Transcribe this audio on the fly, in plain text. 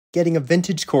getting a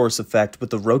vintage chorus effect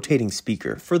with a rotating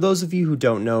speaker. For those of you who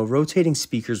don't know, rotating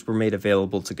speakers were made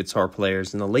available to guitar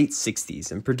players in the late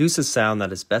 60s and produce a sound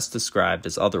that is best described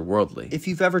as otherworldly. If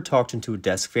you've ever talked into a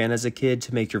desk fan as a kid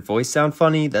to make your voice sound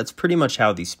funny, that's pretty much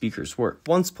how these speakers work.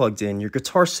 Once plugged in, your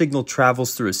guitar signal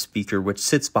travels through a speaker which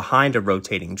sits behind a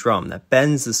rotating drum that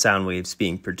bends the sound waves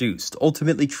being produced,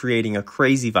 ultimately creating a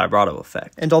crazy vibrato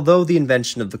effect. And although the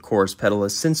invention of the chorus pedal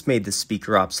has since made the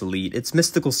speaker obsolete, its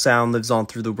mystical sound lives on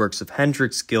through the works of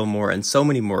Hendrix, Gilmour, and so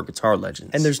many more guitar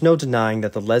legends. And there's no denying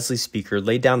that the Leslie speaker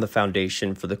laid down the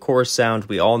foundation for the chorus sound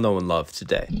we all know and love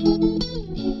today.